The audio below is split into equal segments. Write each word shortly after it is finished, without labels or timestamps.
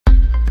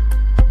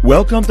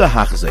Welcome to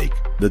Hachzik,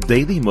 the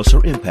Daily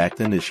Musar Impact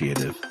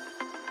Initiative.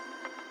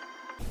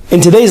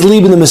 In today's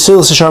Lieb in the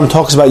Mesilas Yesharim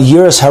talks about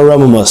Yiras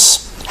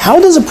Haromimus. How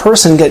does a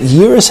person get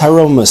Yiras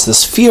Haromimus,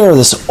 this fear,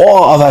 this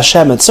awe of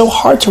Hashem? It's so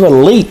hard to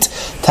relate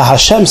to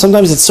Hashem.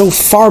 Sometimes it's so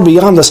far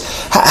beyond us.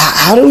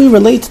 How do we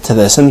relate to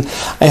this? And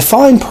I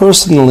find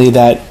personally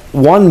that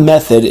one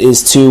method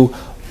is to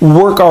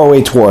work our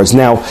way towards.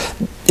 Now,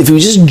 if we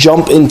just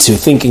jump into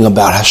thinking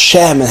about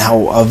Hashem and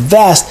how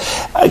vast,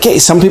 okay,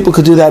 some people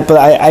could do that, but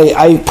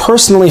I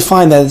personally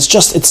find that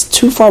it's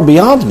too far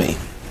beyond me.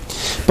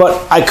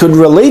 But I could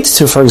relate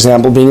to, for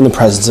example, being in the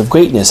presence of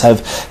greatness.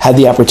 I've had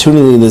the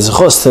opportunity, the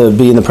zechus, to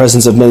be in the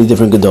presence of many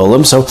different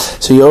gedolim. So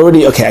you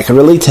already, okay, I can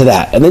relate to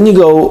that. And then you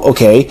go,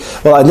 okay,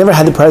 well, I've never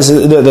had the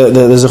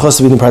zechus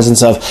to be in the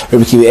presence of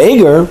Rabbi Akiva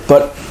Eiger,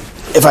 but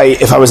if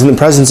I was in the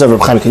presence of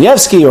Reb Chaim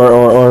Kanievsky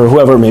or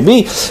whoever it may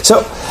be,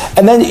 so,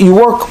 and then you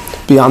work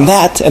beyond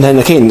that, and then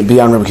again,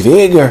 beyond Reb Akiva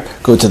Eiger,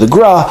 go to the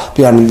Gra,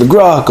 beyond the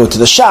Gra, go to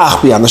the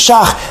Shach, beyond the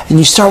Shach, and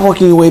you start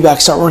working your way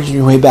back.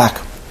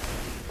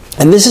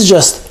 And this is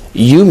just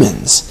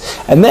humans.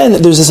 And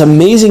then there's this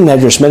amazing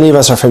medrash. Many of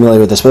us are familiar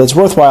with this, but it's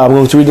worthwhile. I'm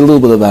going to read a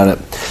little bit about it.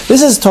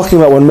 This is talking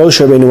about when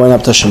Moshe Rabbeinu went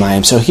up to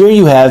Shemayim. So here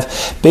you have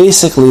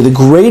basically the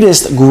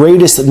greatest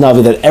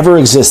Navi that ever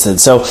existed.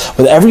 So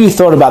whatever you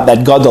thought about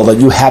that Gadol that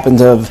you happen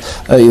to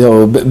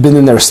have been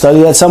in their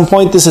study at some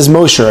point, this is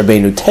Moshe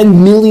Rabbeinu.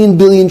 10 million,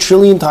 billion,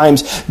 trillion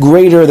times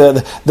greater.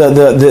 The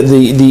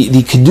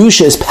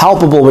Kedusha is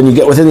palpable when you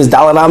get within his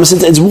Dalet Amos.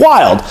 It's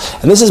wild.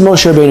 And this is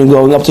Moshe Rabbeinu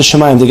going up to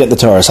Shemayim to get the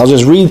Torah. So I'll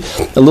just read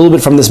a little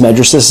bit from this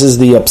medrash. This is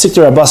the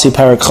Psikta Rabasi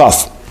Parak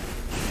Chaf.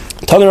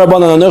 So I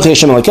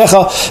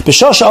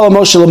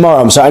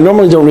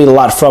normally don't read a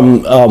lot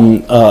from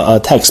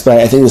text, but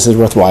I think this is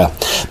worthwhile.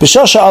 When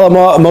Moshe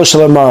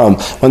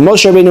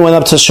Rabbeinu went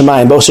up to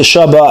Shemayim,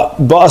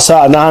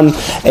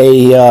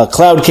 a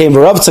cloud came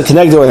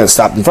connected and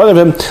stopped in front of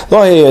him. He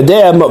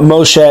didn't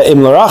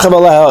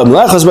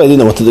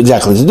know what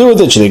exactly to do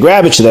with it. Should they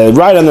grab it? Should they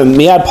ride on the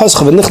miyad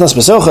paschal v'nichnas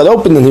b'socha? It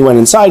opened and he went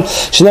inside.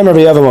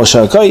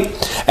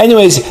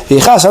 Anyways, he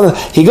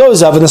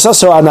goes up and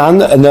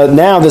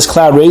now this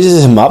cloud brings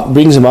him up, and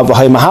he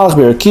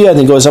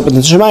goes up into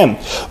Shemayim.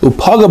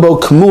 Upagabo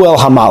Kemuel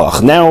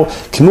Hamalach. Now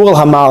Kemuel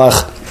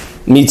Hamalach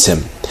meets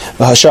him.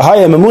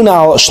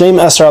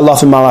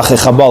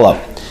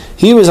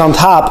 He was on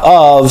top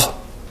of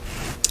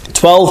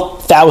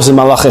 12,000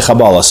 Malachei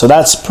Kabbalah. So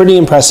that's pretty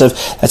impressive.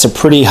 That's a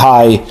pretty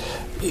high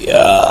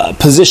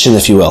position,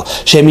 if you will.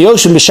 So what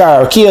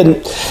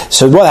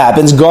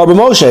happens? Garba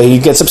Moshe, he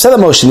gets upset at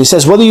Moshe and he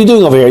says, "What are you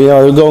doing over here?"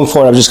 Going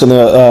forward, I'm just going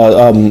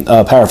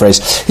to paraphrase.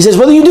 He says,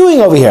 "What are you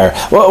doing over here?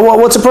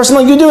 What's a person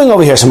like you doing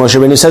over here?" So Moshe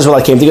Rabbeinu says, "Well,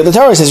 I came to get the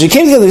Torah." He says, "You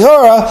came to get the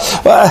Torah?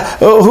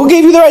 Who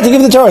gave you the right to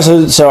give the Torah?"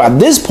 So at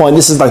this point,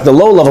 this is like the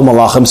low level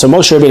malachim. So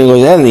Moshe Rabbeinu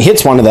goes in and he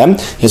hits one of them.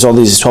 He has all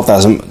these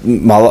 12,000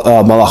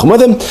 malachim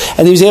with him,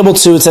 and he was able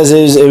to. It says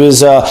it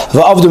was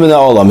va'avdu min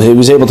ha'olam. He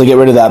was able to get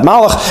rid of that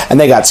malach, and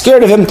they got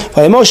scared of him. So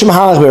now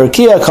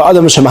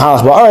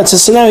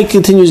he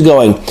continues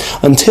going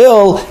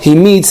until he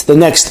meets the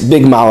next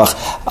big malach,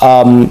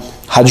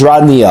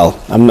 Hadraniel.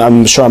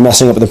 I'm sure I'm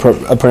messing up the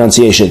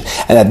pronunciation.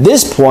 And at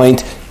this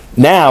point,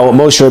 now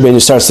Moshe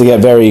Rabbeinu starts to get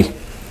very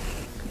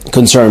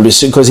concerned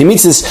because he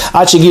meets this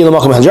Achigi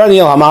L'Makom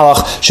Hadraniel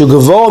Hamalach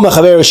Shugavo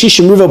Mechaver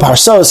Shishim Rivo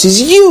Parsos. He's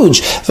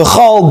huge.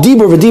 V'chal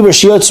Dibur V'Dibur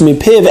Shiyotz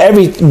Mipiv.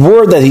 Every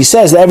word that he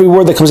says, every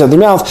word that comes out of their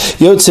mouth,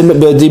 Yotzim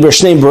B'Dibur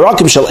Shneim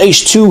Barakim Shel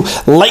Eish. 2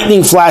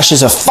 lightning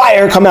flashes of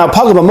fire come out.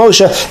 Pagam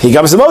Moshe. He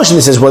comes to Moshe and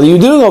he says, "What are you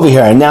doing over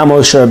here?" And now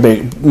Moshe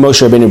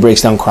Rabbeinu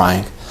breaks down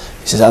crying.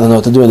 He says, "I don't know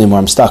what to do anymore.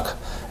 I'm stuck.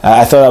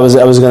 I thought I was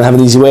going to have an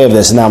easy way of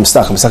this, and now I'm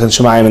stuck. I'm stuck in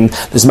Shemayim, and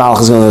this malach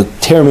is going to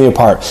tear me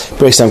apart."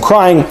 Breaks down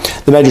crying.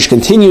 The medrash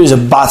continues. A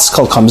bat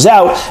skull comes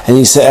out, and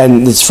it's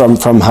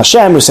from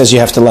Hashem, who says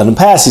you have to let him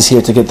pass. He's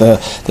here to get the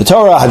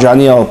Torah.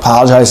 Hadraniel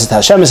apologizes to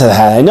Hashem and says,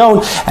 "Had I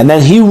known," and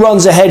then he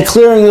runs ahead,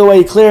 clearing the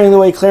way,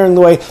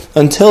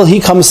 until he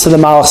comes to the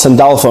malach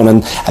Sandalphon.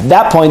 And at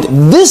that point,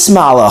 this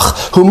malach,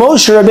 who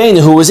Moshe Rabbeinu,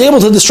 who was able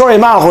to destroy a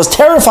malach, was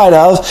terrified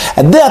of.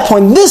 At that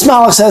point, this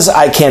malach says,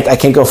 "I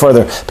can't go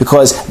further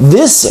because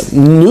this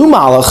new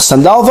malach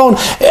Sandalphon,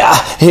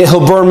 he'll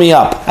burn me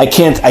up. I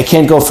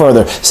can't go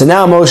further." So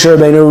now Moshe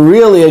Rabbeinu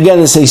really, again,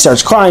 he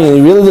starts crying, and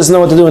he really doesn't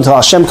know what to do until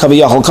Hashem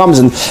Kaviyachol comes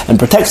and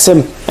protects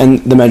him,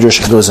 and the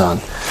medrash goes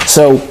on.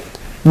 So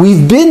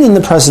we've been in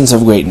the presence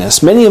of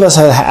greatness. Many of us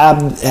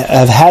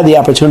have had the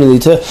opportunity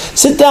to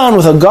sit down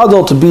with a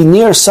gadol, to be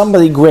near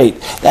somebody great.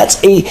 That's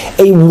a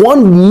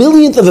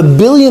 1/1,000,000th of a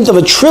billionth of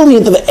a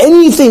trillionth of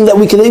anything that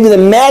we can even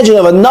imagine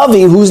of a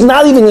Navi who's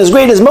not even as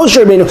great as Moshe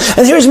Rabbeinu.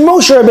 And here's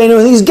Moshe Rabbeinu,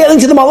 and he's getting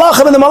to the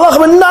Malachim, and the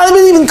Malachim are not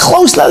even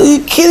close. He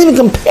can't even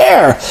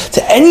compare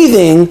to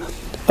anything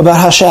about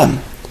Hashem.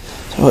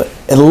 So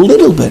a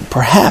little bit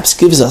perhaps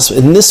gives us,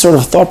 in this sort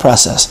of thought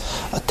process,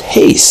 a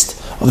taste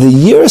of the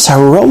Yiras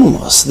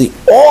Haromimus, the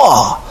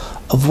awe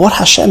of what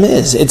Hashem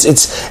is.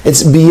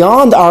 It's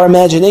beyond our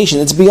imagination.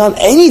 It's beyond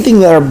anything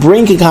that our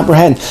brain can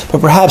comprehend.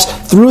 But perhaps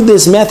through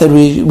this method,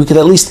 we could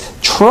at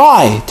least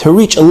try to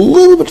reach a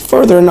little bit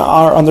further in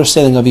our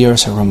understanding of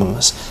Yesharim.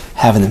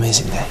 Have an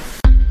amazing day.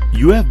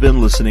 You have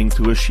been listening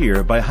to a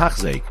shiur by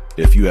Hachzeik.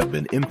 If you have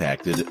been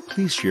impacted,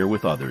 please share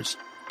with others.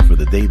 For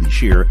the daily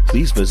shiur,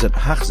 please visit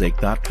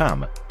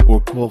Hachzeik.com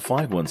or call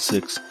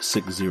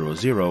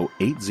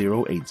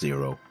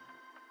 516-600-8080.